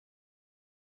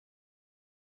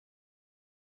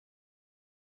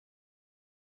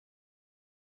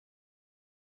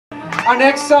Our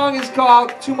next song is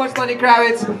called Too Much Lenny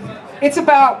Kravitz. It's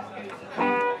about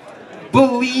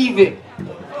believing.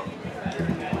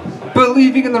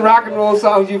 Believing in the rock and roll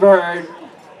songs you've heard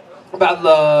about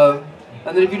love.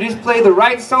 And then if you just play the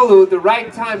right solo at the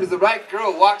right time as the right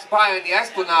girl walks by on the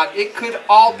Esplanade, it could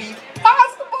all be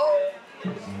possible.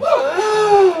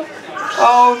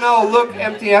 Oh no, look,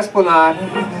 empty Esplanade.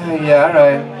 Yeah,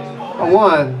 alright.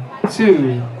 1,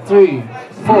 2, 3,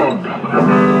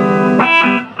 4.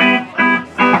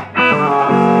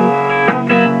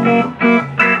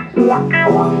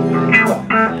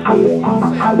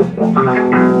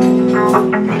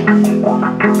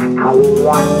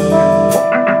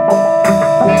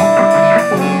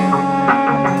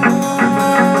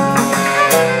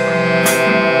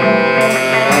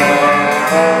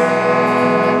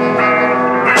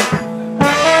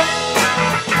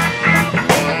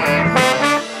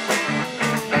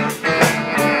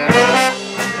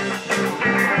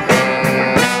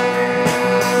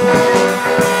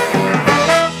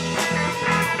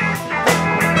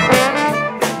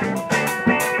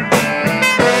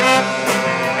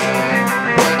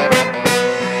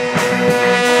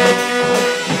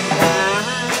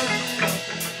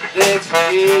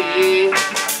 You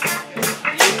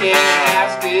can't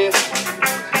ask it.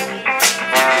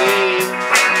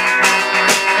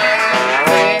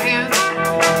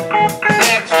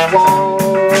 That you want,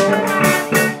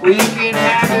 we can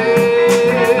have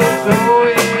it. So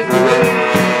is the way.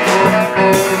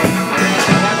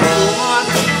 That's too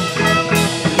much.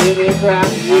 Little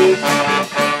Kravitz.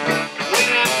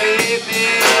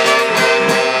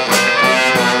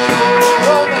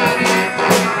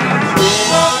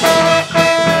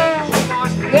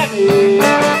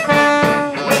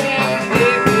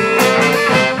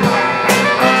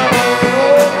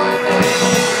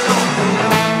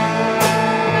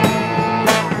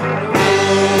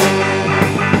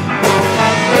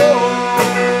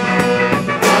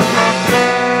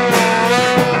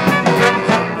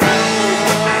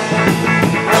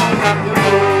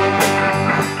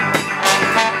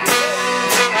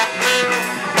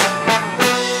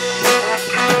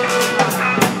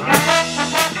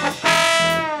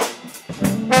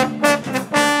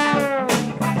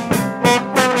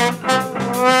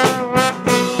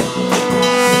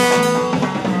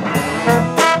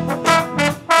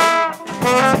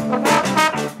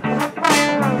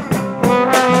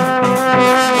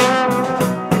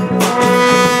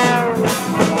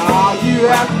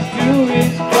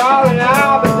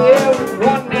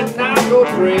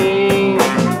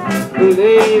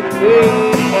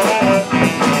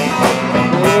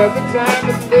 Every time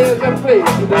that there's a place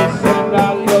where they send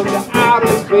our love to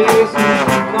outer space,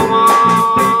 come on,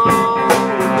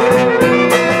 baby.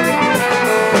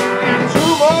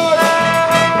 Too much,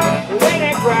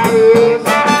 Lenny Kravitz,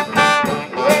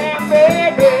 Lenny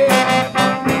baby.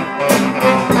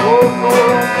 Oh,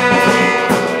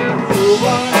 too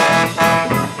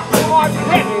much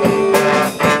Lenny,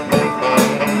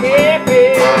 baby.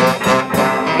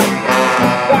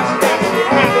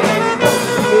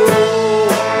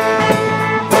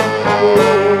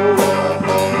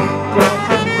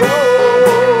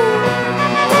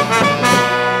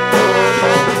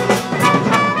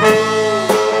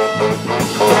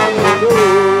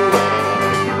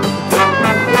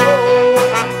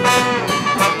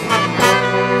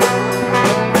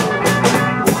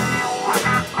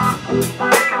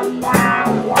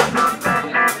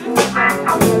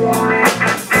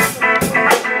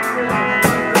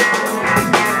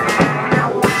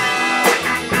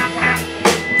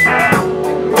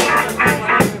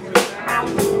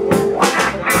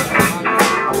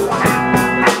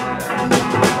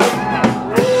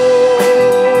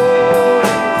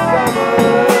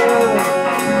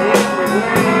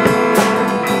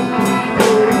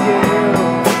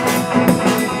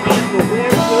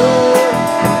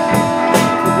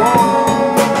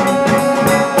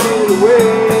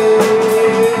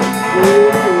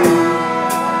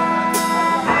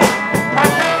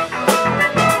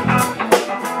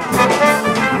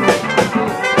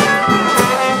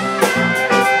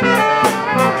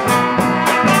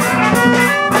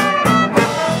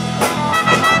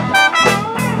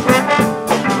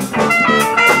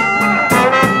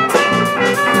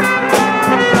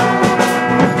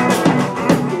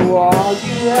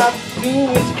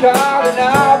 Calling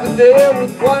out the day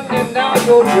with one and now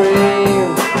your dream.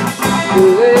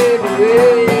 Every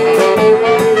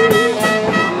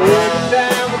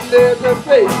time when there's a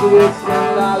place where it's I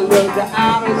love to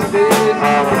outer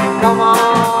space. Come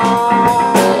on.